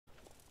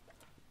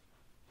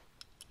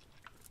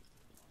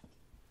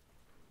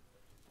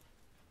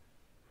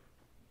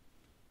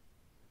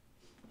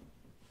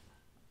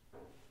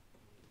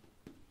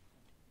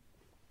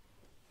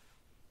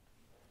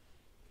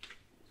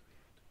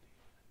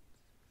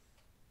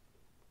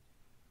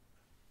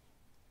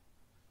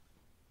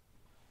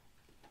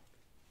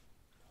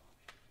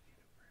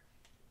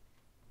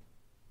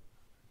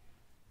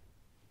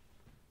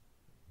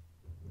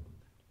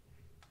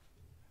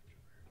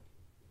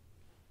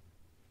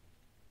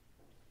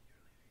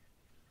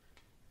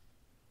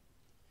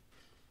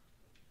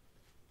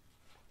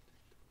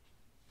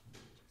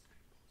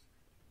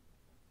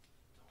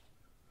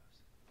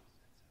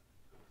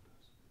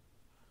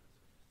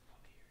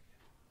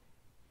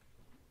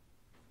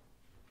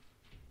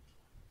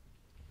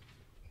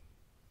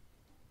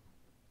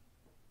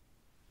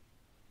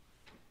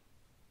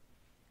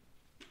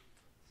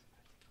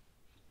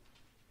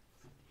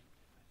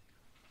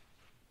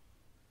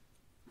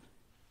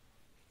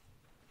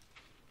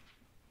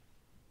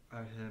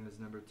Our hymn is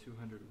number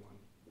 201.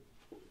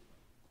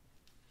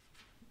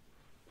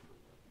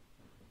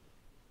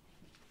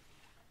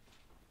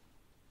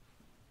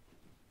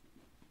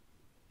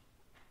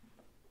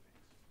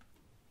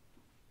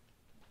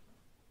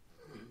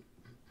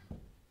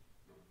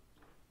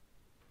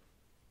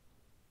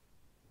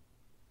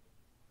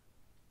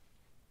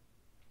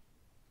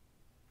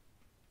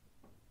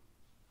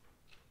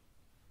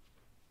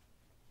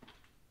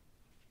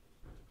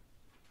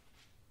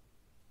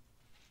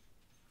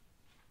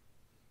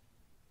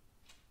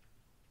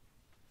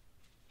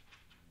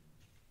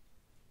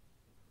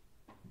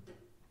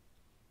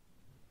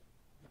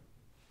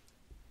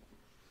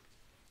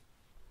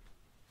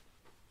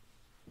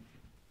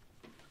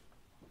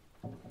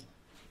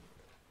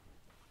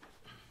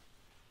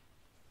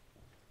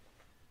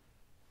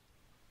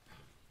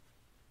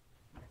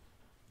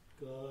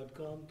 God,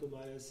 come to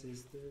my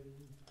assistance.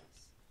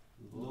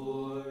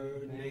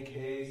 Lord, make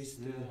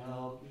haste to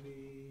help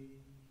me.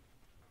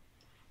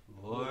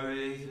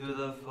 Glory to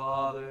the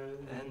Father,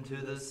 and to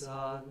the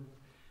Son,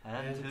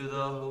 and to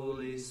the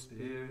Holy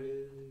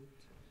Spirit,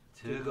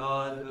 to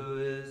God who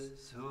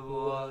is, who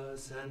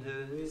was, and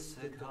who is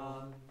to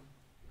come,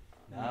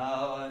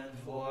 now and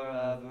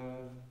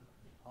forever.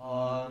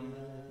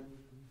 Amen.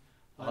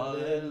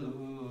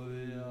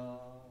 Alleluia.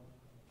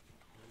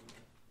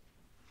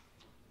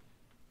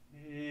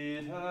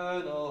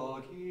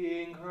 Eternal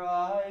King,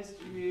 Christ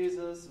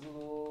Jesus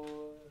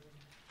Lord,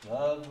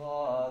 the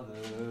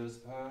Father's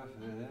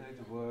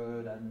perfect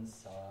Word and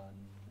Son,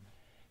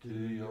 to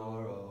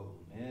your own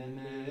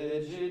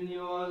image in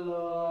your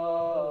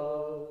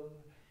love,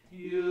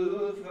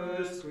 you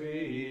first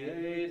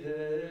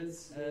created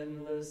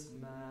sinless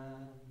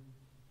man.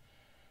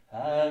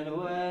 And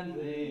when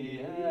the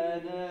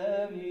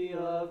enemy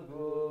of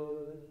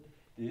good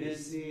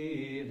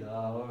deceived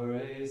our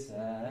race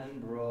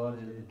and brought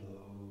it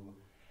low,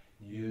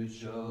 you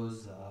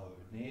chose our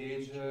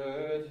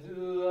nature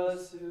to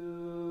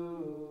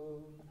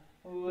assume,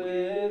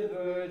 with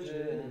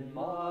virgin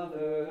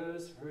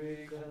mother's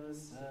free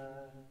consent,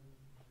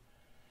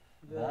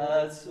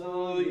 that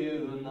so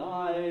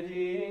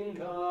uniting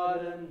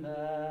God and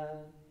man,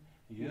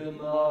 you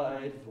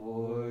might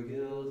for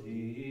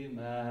guilty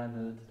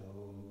man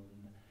atone,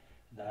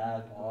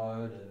 that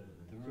pardon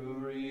through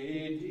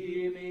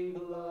redeeming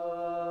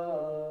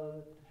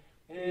blood,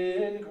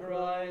 in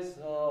Christ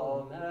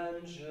all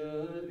men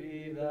should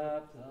be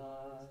baptized.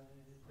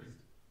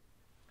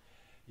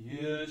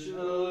 You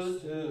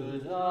chose to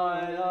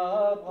die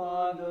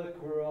upon the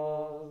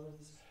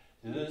cross,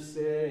 to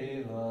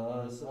save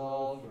us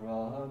all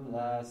from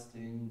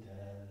lasting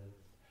death.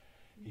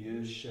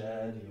 You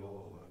shed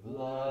your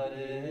blood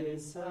in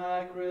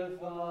sacrifice,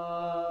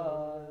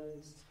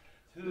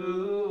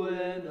 to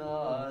win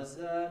us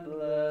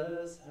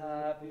endless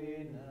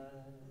happiness.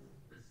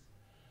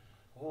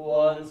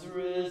 Once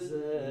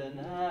risen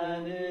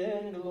and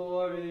in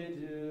glory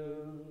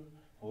due,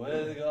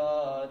 with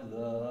God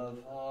the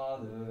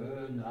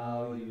Father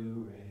now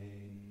you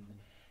reign,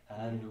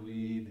 and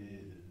we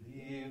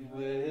believe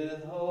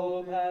with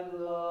hope and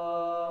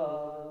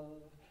love,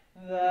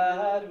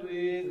 that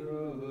we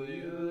through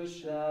you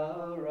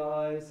shall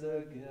rise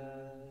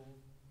again.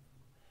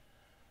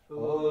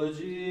 O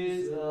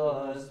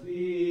Jesus,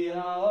 be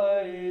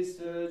our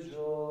Easter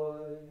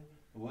joy,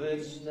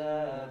 which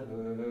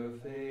never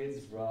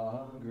fades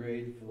from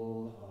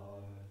grateful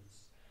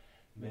hearts.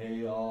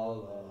 May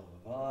all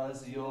of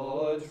us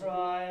your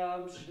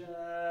triumph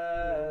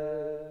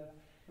share,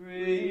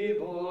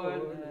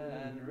 reborn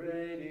and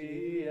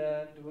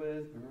radiant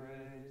with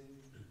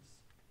grace.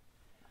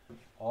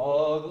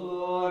 All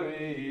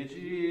glory,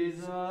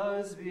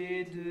 Jesus,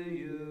 be to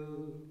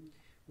you,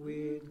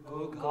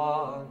 who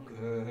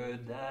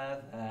conquered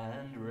death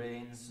and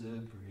reigned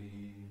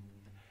supreme,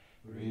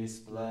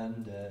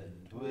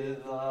 resplendent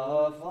with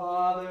the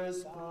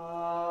Father's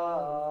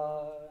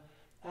power,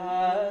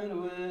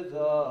 and with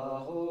the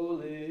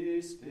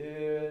Holy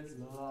Spirit's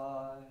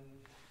life.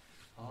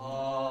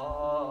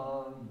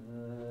 Amen.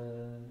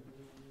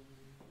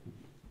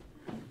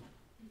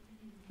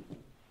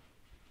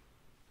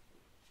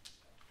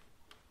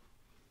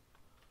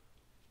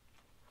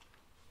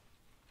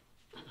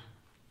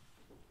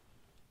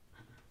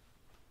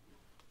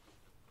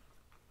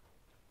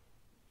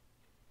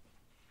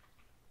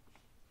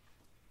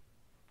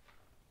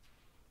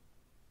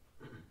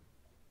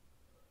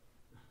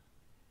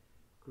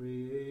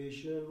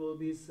 Creation will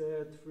be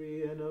set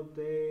free and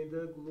obtain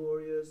the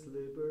glorious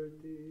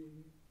liberty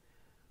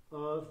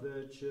of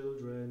the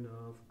children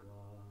of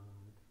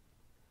God.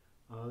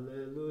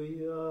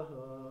 Alleluia.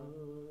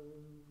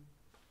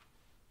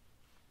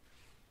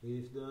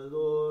 If the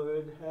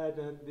Lord had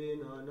not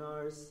been on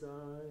our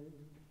side,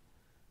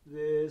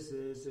 this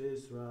is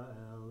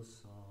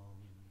Israel's song.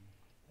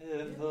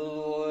 If the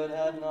Lord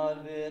had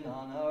not been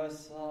on our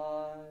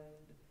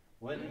side,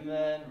 when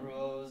men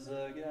rose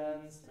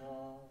against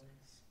us,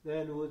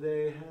 then would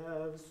they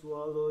have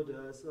swallowed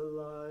us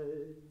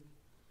alive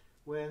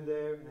when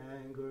their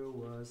anger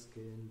was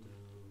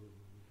kindled.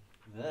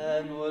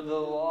 Then would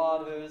the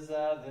waters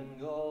have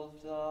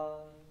engulfed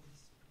us,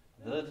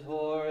 the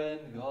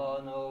torrent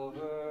gone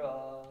over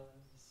us.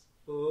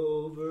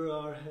 Over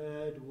our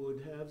head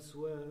would have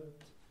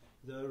swept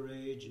the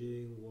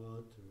raging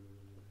waters.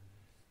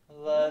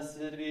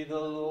 Blessed be the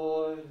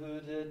Lord who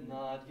did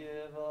not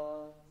give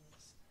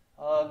us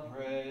a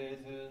prey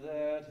to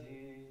their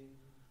teeth.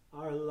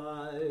 Our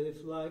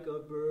life like a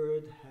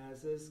bird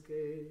has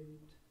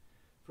escaped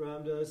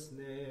from the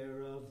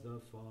snare of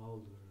the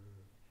fowler.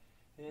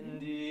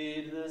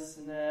 Indeed, the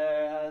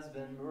snare has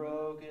been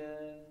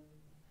broken,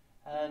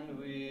 and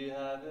we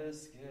have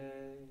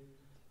escaped.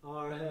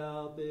 Our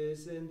help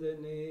is in the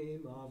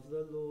name of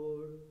the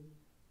Lord,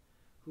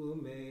 who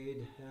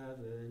made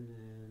heaven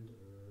and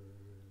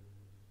earth.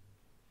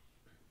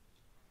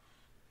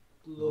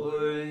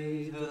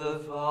 Glory to the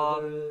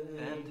Father,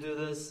 and to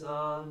the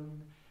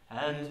Son,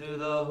 and to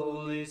the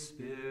Holy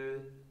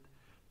Spirit,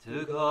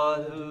 to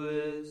God who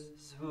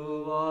is,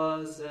 who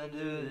was, and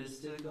who is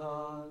to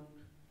come,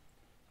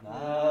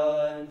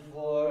 now and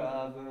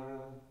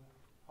forever.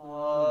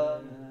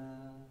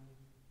 Amen.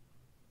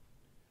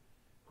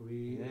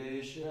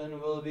 Creation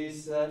will be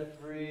set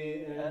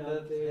free and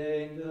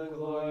obtain the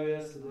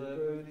glorious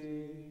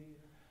liberty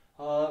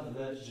of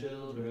the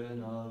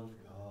children of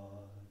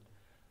God.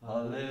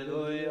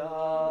 Alleluia.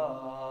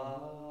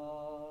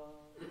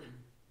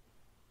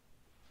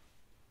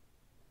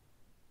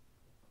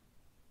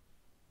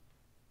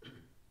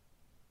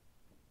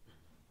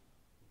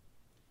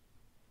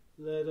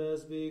 Let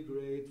us be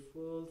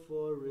grateful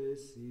for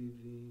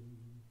receiving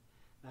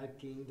a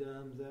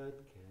kingdom that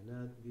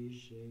cannot be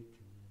shaken.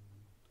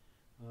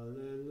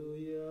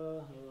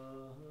 Alleluia.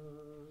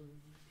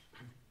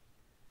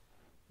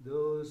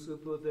 Those who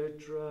put their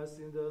trust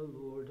in the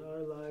Lord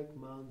are like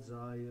Mount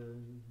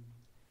Zion,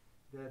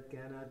 that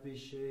cannot be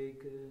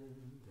shaken,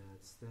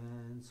 that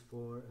stands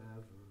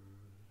forever.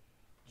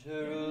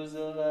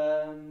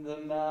 Jerusalem, the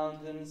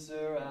mountains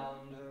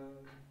surround her.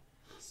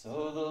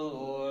 So the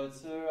Lord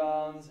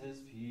surrounds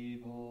his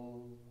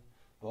people,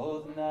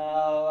 both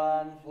now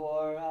and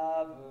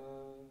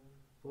forever.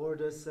 For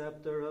the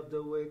scepter of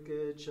the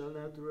wicked shall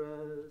not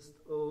rest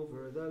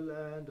over the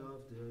land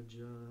of the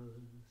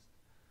just,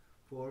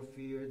 for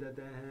fear that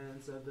the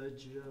hands of the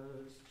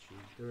just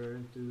should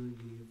turn to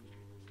evil.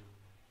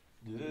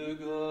 Do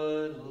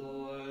good,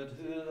 Lord,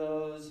 to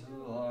those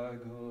who are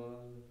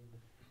good,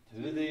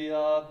 to the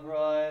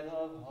upright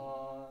of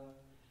heart.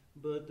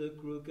 But the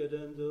crooked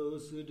and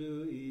those who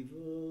do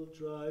evil,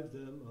 drive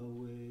them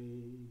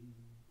away.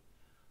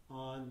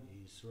 On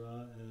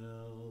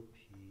Israel,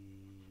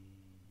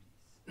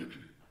 peace.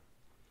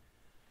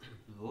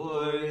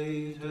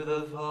 Glory to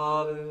the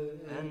Father,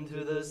 and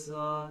to the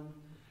Son,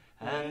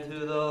 and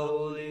to the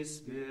Holy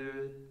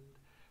Spirit,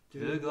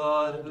 to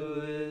God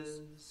who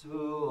is,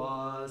 who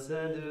was,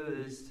 and who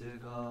is to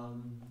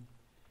come,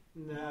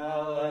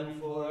 now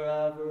and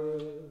forever.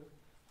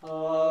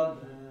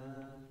 Amen.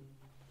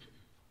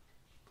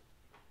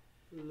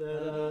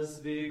 Let us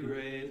be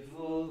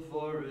grateful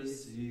for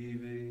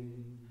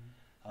receiving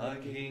a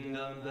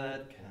kingdom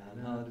that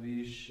cannot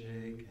be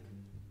shaken.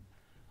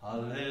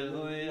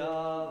 Alleluia.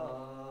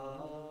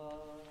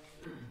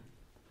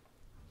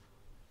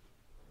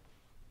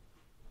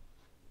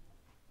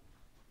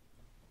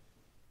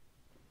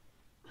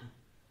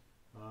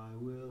 I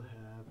will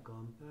have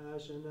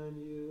compassion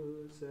on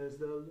you, says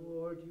the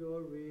Lord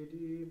your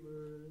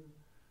Redeemer.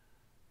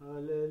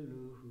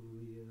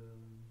 Alleluia.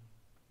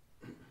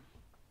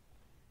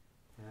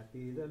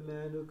 Happy the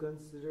man who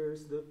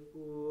considers the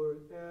poor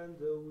and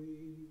the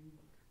weak.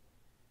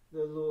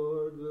 The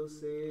Lord will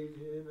save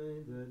him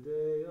in the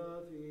day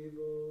of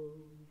evil.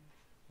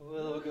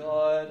 Will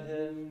guard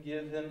him,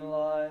 give him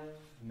life,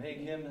 make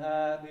him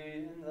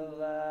happy in the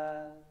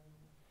land,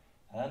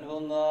 and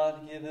will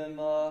not give him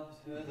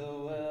up to the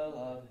will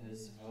of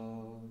his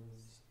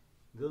foes.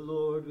 The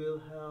Lord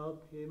will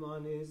help him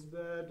on his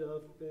bed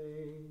of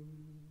pain.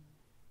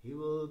 He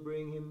will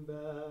bring him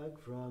back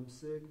from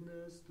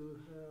sickness to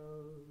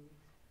health.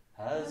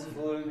 As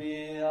for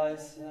me, I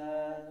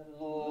said,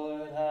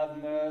 Lord, have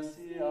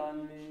mercy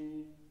on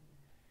me.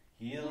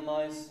 Heal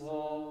my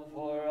soul,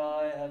 for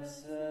I have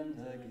sinned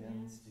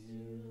against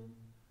you.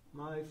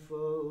 My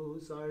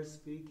foes are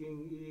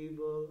speaking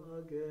evil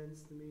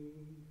against me.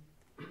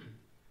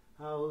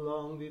 How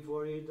long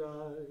before he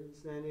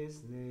dies and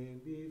his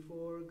name be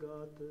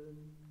forgotten?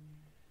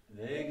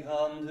 They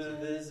come to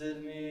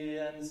visit me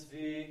and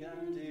speak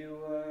empty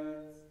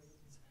words.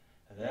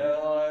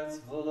 Their hearts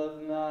full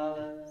of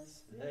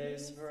malice, they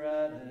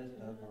spread it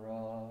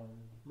abroad.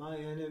 My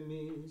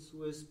enemies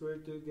whisper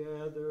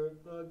together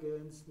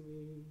against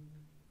me.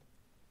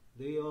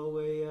 They all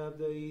weigh up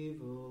the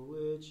evil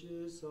which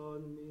is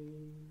on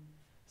me.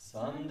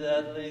 Some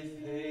deadly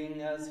thing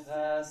has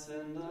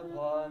fastened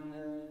upon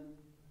him.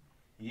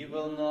 He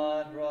will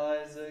not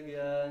rise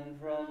again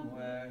from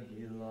where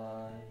he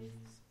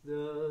lies.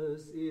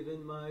 Thus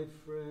even my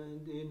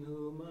friend in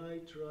whom I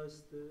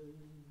trusted,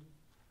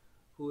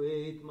 who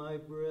ate my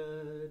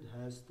bread,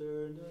 has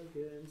turned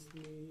against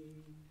me.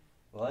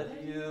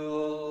 But you,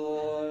 O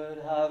Lord,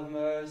 have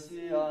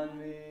mercy on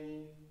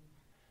me.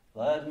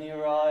 Let me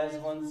rise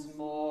once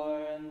more,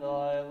 and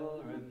I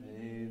will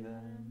repay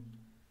them.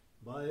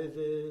 By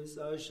this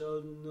I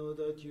shall know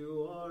that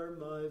you are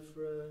my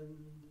friend,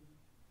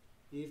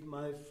 if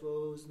my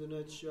foes do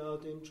not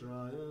shout in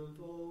triumph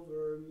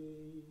over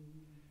me.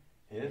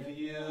 If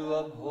you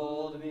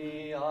uphold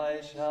me,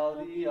 I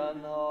shall be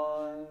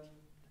unharmed,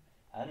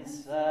 and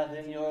set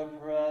in your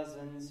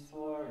presence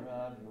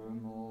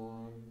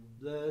forevermore.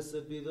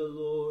 Blessed be the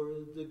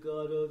Lord, the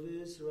God of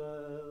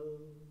Israel,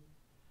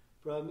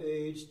 from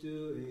age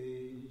to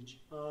age.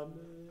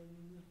 Amen.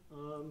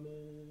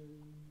 Amen.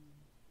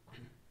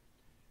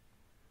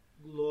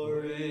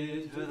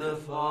 Glory to the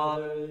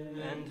Father,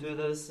 and to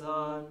the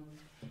Son,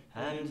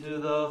 and to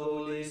the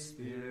Holy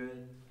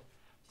Spirit,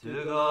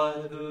 to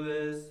God who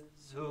is,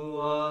 who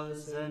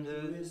was, and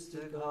who is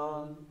to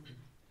come,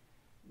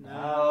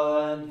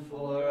 now and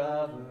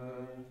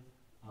forever.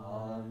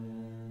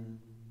 Amen.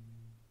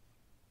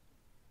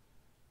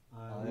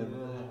 I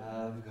will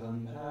have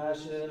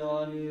compassion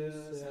on you,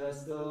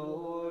 says the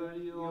Lord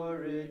your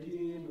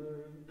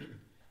Redeemer.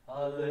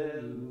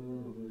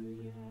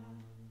 Alleluia.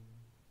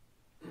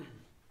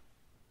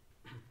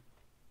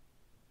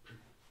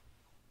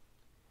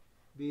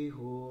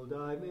 Behold,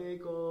 I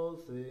make all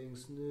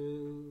things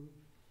new.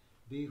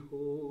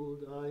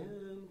 Behold, I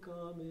am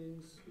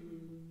coming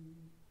soon.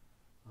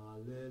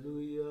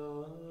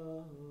 Alleluia.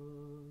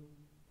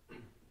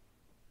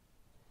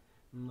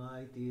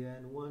 Mighty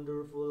and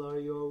wonderful are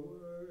your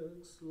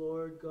works,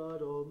 Lord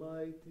God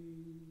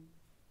Almighty.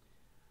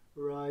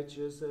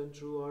 Righteous and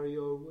true are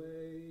your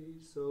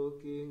ways, O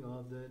King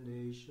of the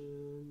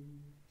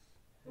nations.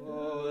 Who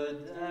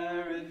would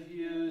dare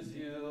refuse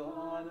you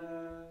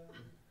honor,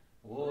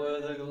 or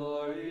the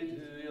glory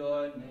to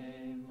your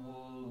name,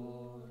 O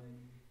Lord?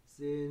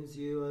 Since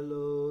you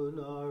alone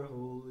are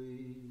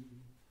holy,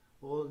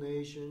 all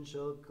nations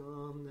shall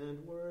come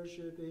and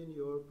worship in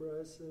your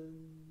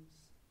presence.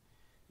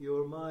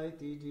 Your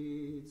mighty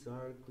deeds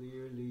are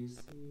clearly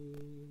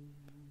seen.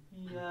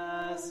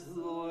 Yes,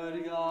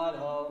 Lord God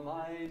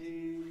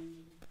Almighty,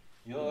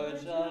 your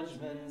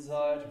judgments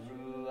are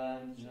true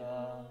and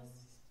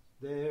just.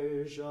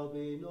 There shall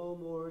be no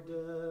more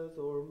death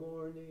or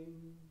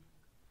mourning.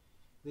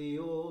 The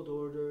old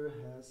order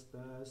has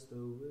passed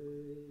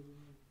away.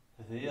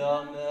 The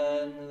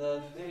Amen,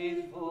 the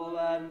faithful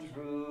and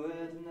true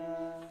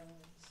witness,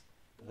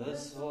 the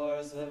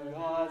source of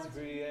God's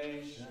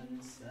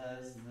creation,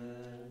 says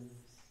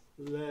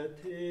this. Let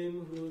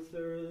him who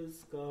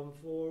thirsts come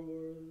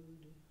forward,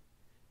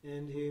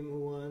 and him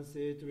who wants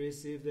it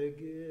receive the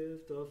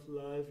gift of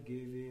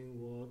life-giving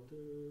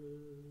water.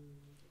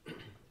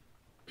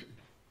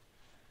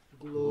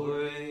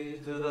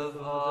 Glory to the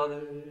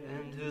Father,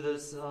 and to the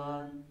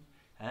Son,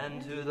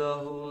 and to the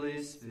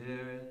Holy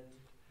Spirit,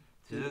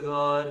 to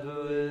God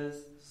who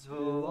is,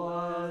 who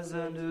was,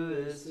 and who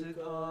is to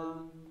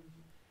come,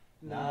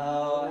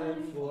 now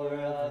and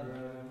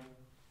forever.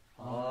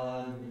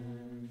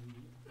 Amen.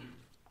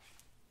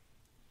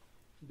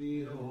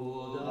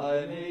 Behold,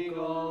 I make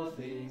all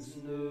things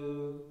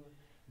new.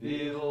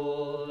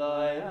 Behold,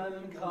 I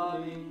am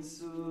coming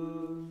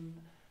soon.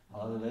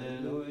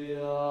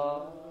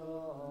 Alleluia.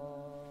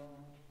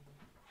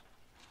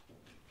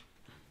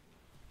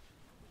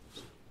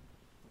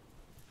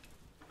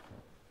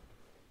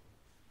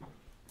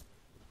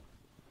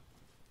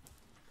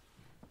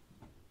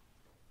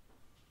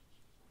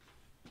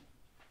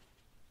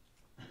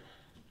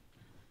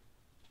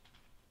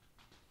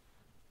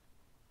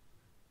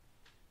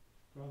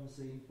 From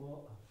St.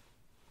 Paul,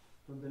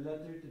 from the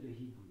letter to the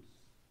Hebrews.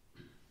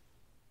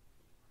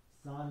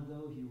 Son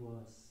though he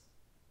was,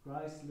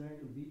 Christ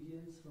learned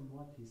obedience from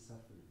what he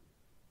suffered.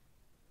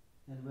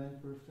 And when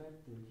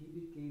perfected, he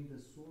became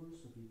the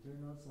source of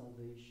eternal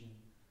salvation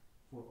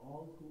for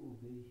all who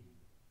obey him,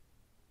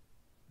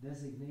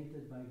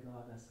 designated by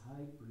God as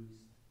high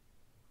priest,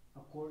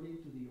 according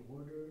to the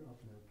order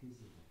of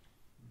Melchizedek.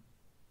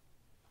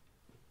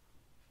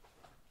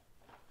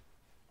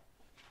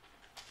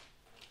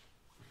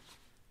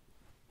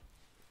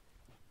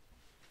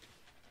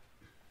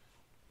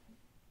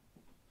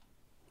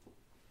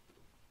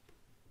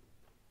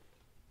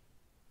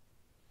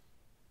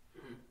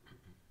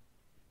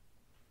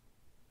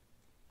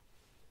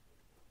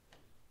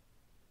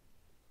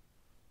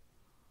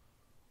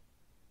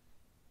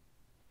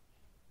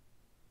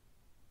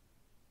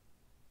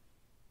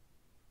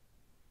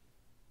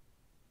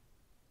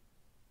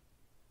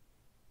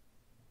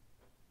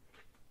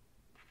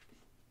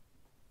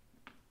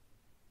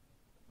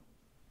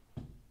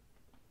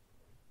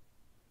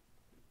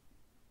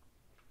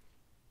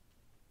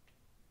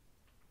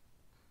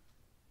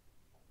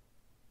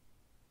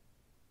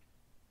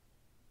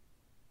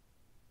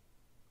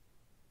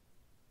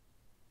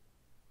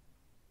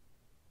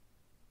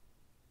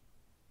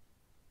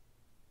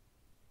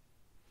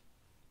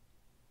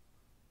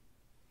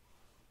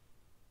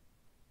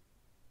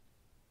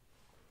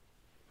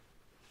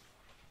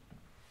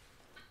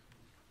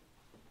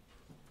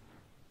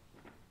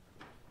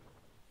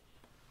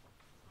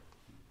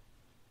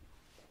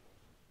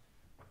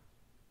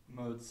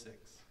 Road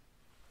 6.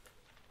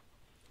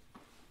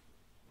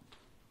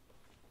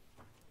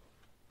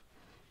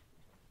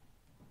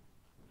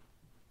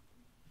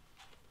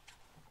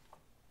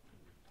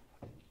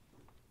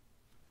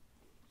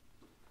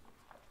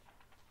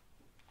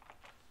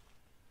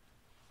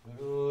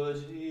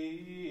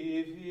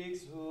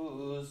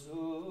 Crucifixus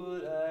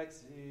ut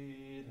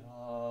exit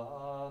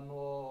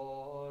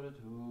mortuis,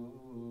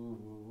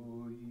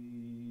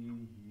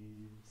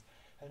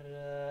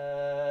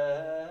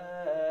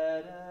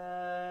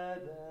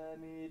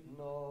 redemit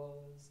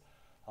nos.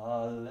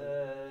 Alleluia,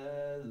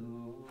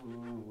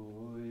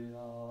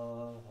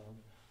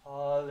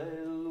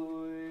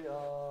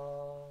 Alleluia.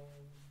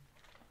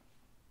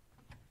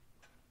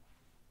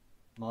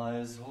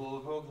 My soul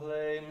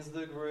proclaims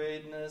the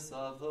greatness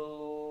of the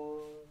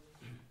Lord.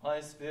 My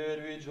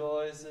spirit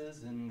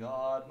rejoices in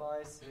God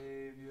my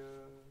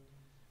Savior.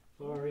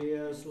 For he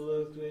has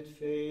looked with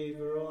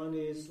favor on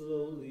his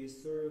lowly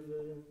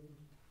servant.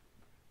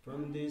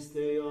 From this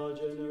day all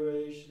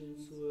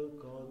generations will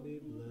call me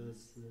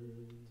blessed.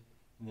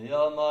 The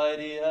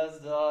Almighty has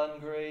done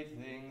great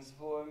things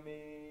for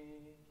me,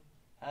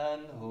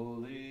 and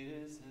holy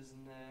is his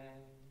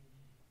name.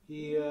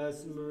 He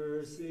has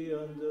mercy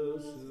on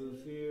those who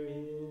fear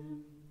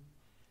him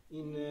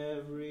in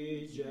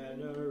every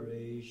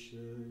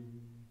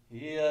generation.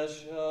 He has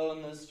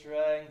shown the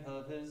strength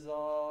of his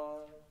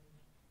arm.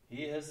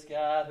 He has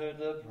scattered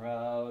the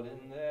proud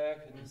in their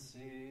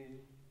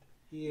conceit.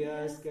 He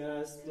has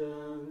cast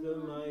down the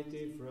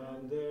mighty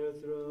from their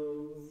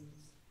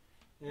thrones,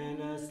 and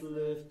has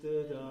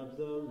lifted up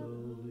the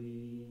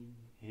lowly.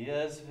 He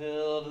has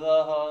filled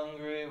the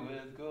hungry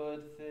with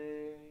good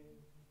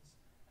things,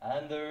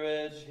 and the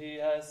rich he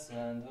has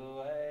sent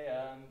away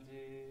empty.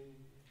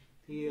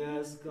 He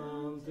has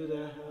come to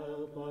the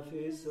help of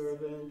his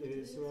servant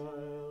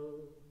Israel,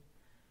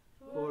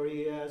 for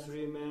he has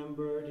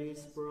remembered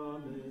his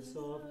promise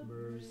of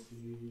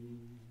mercy.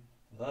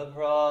 The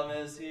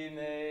promise he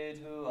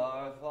made to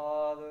our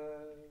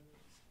fathers,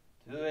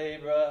 to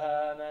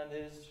Abraham and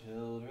his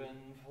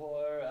children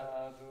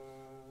forever.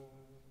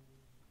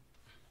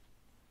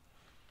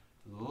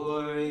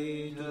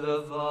 Glory to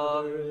the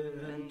Father,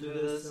 and to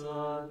the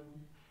Son,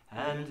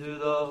 and to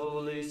the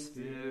Holy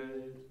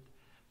Spirit,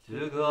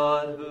 to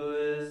God who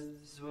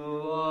is,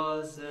 who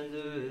was, and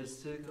who is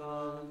to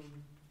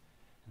come,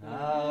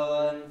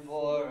 now and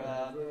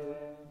forever.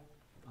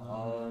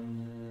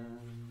 Amen.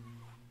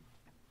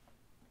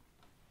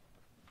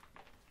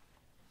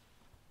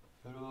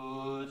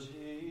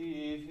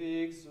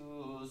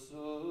 Crucifixus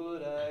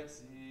ut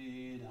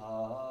exit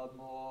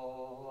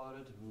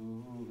mortuis,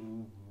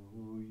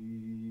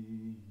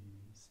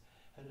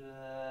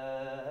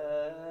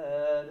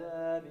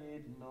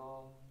 redemit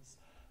nos.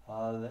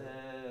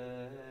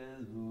 Alleluia,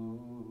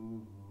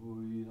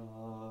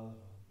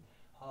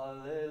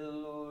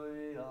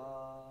 Alleluia.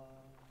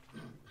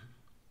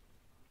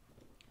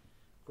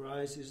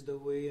 Christ is the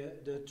way,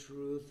 the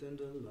truth, and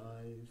the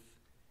life.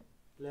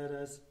 Let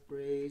us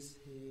praise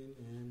him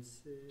and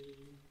say,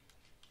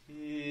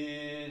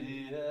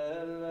 Kyrie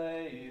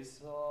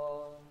eleison,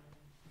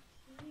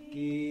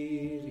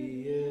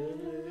 Kyrie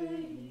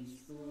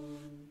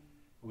eleison.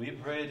 we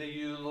pray to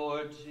you,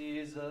 Lord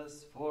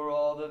Jesus, for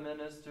all the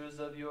ministers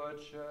of your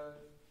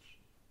church,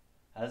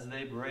 as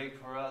they break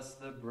for us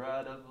the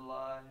bread of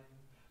life.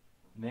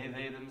 May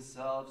they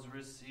themselves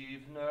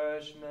receive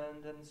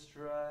nourishment and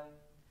strength.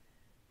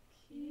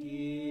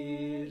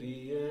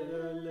 Kyrie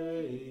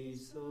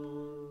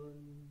eleison.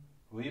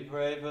 We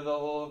pray for the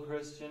whole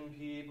Christian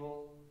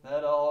people,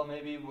 that all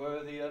may be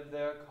worthy of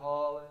their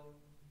calling,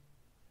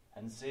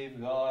 and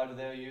safeguard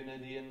their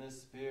unity in the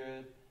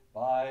Spirit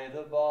by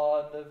the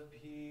bond of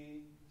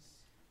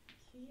peace.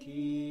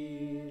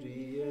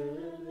 Kyrie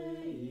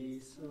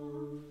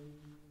eleison.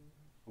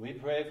 We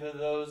pray for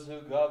those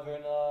who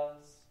govern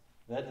us,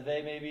 that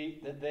they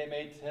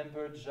may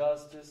temper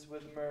justice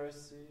with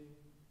mercy,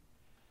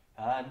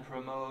 and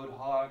promote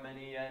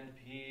harmony and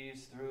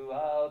peace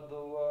throughout the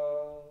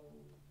world.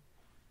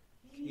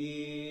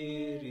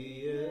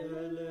 Kyrie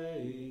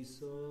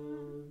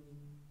eleison.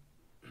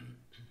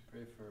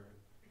 Pray for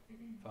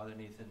Father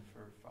Nathan,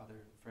 for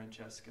Father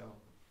Francesco,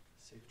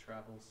 safe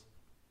travels,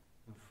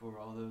 and for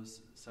all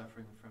those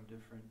suffering from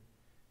different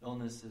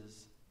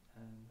illnesses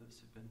and those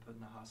who've been put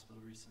in the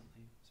hospital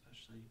recently,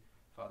 especially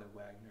Father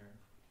Wagner,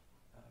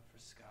 for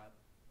Scott,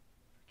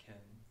 for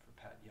Ken, for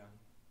Pat Young.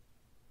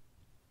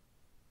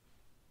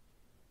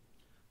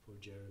 For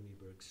Jeremy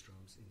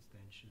Bergstrom's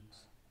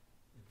intentions,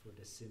 and for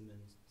the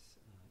Simmons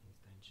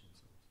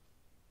intentions also.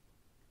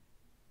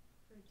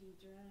 For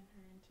Deidre and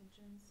her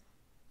intentions,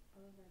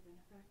 all of our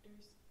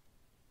benefactors.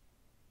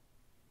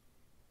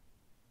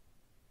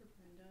 For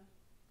Brenda.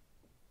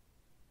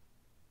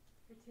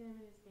 For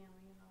Tim and his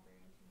family and all their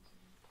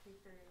intentions. Pray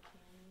for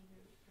Tammy, who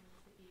went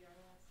to the ER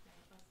last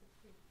night. Also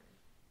pray for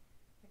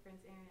my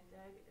friends Aaron and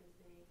Doug for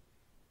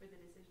the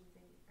decisions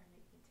they are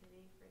making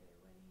today for their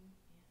wedding,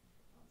 and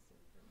also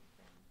for my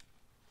friend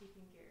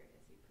Deacon Garrett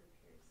as he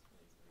prepares for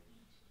his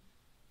ordination.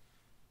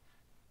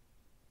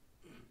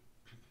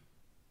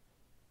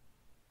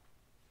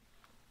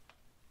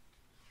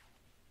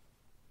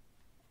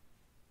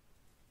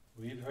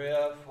 We pray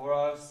for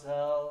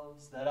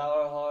ourselves, that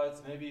our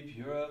hearts may be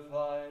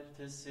purified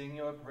to sing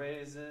your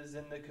praises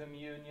in the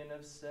communion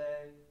of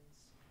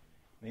saints.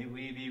 May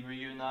we be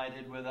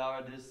reunited with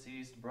our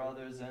deceased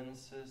brothers and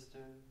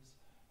sisters,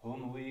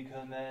 whom we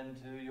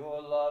commend to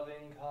your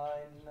loving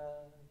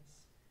kindness.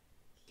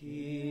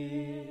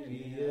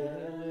 Kyrie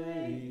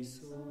eleison.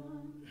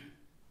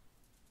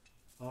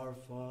 Our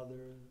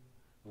Father,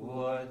 Who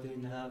art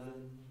in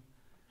heaven,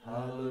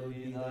 hallowed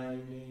be thy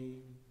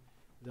name.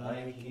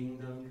 Thy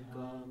kingdom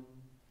come,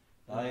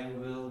 thy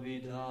will be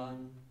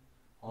done,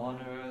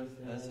 on earth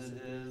as it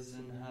is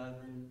in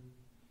heaven.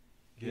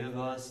 Give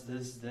us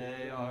this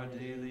day our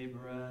daily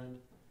bread,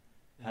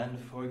 and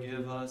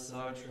forgive us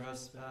our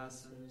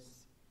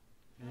trespasses,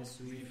 as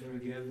we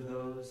forgive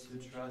those who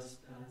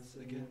trespass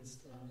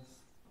against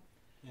us.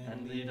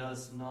 And lead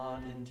us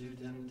not into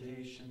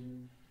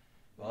temptation,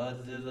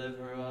 but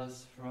deliver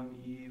us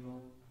from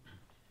evil.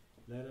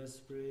 Let us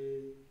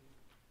pray.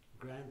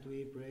 Grant,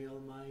 we pray,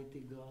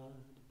 Almighty God,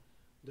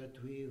 that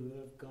we who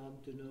have come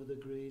to know the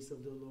grace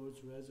of the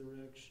Lord's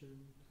resurrection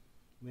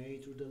may,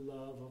 through the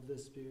love of the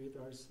Spirit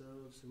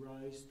ourselves,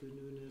 rise to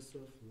newness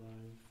of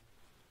life.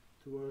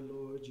 Through our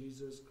Lord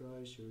Jesus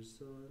Christ, your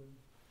Son,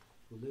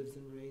 who lives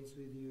and reigns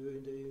with you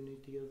in the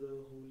unity of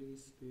the Holy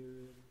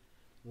Spirit,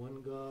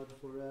 one God,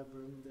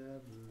 forever and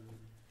ever.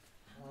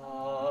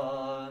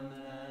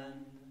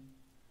 Amen.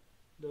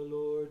 The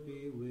Lord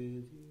be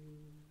with you.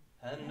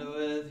 And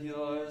with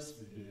your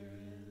spirit.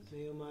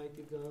 May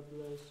Almighty God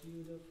bless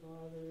you, the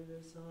Father, the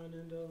Son,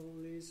 and the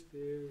Holy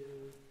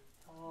Spirit.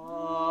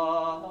 Amen.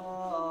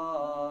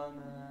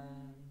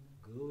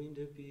 Go in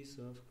the peace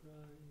of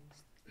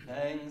Christ.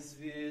 Thanks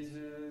be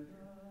to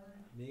God.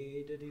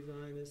 May the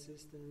divine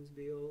assistance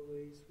be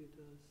always with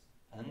us.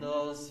 And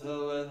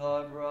also with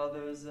our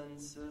brothers and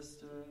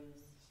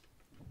sisters.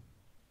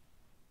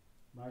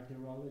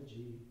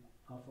 Martyrology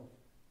of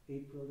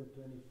April the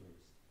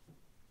 21st.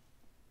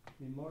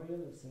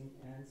 Memorial of St.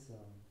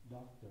 Anselm,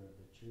 Doctor of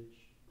the Church.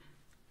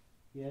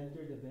 He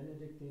entered the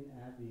Benedictine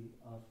Abbey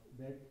of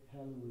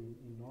Bec-Hellouin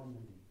in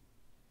Normandy,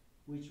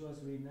 which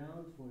was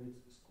renowned for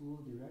its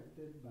school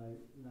directed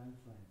by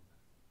Lanfranc.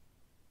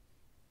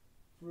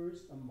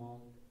 First a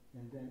monk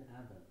and then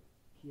abbot,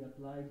 he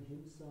applied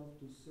himself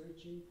to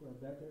searching for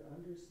a better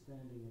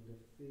understanding of the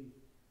faith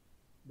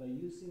by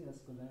using a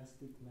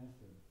scholastic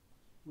method,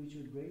 which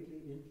would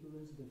greatly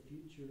influence the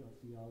future of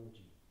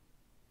theology.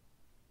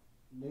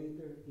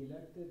 Later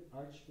elected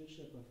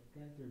Archbishop of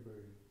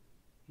Canterbury,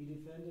 he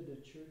defended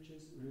the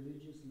Church's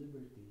religious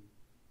liberty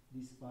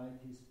despite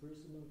his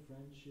personal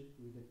friendship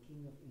with the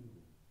King of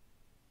England.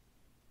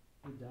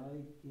 He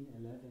died in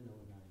 1109.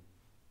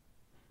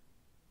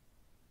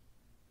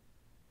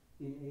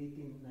 In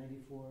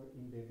 1894,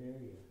 in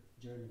Bavaria,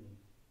 Germany,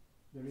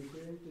 the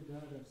return to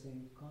God of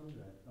St.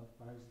 Conrad of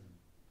Parsden.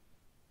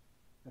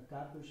 A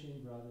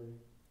Capuchin brother,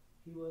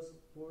 he was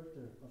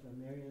porter of a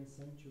Marian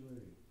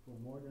sanctuary for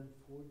more than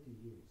 40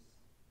 years.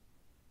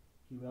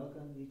 He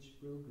welcomed each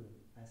pilgrim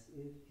as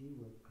if he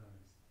were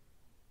Christ.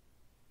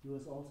 He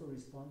was also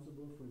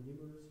responsible for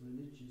numerous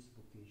religious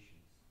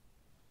vocations.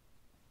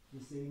 The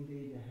same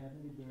day, the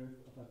heavenly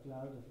birth of a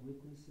cloud of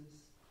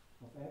witnesses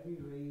of every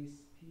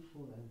race,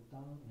 people, and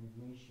tongue and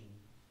nation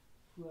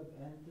who have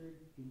entered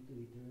into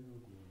eternal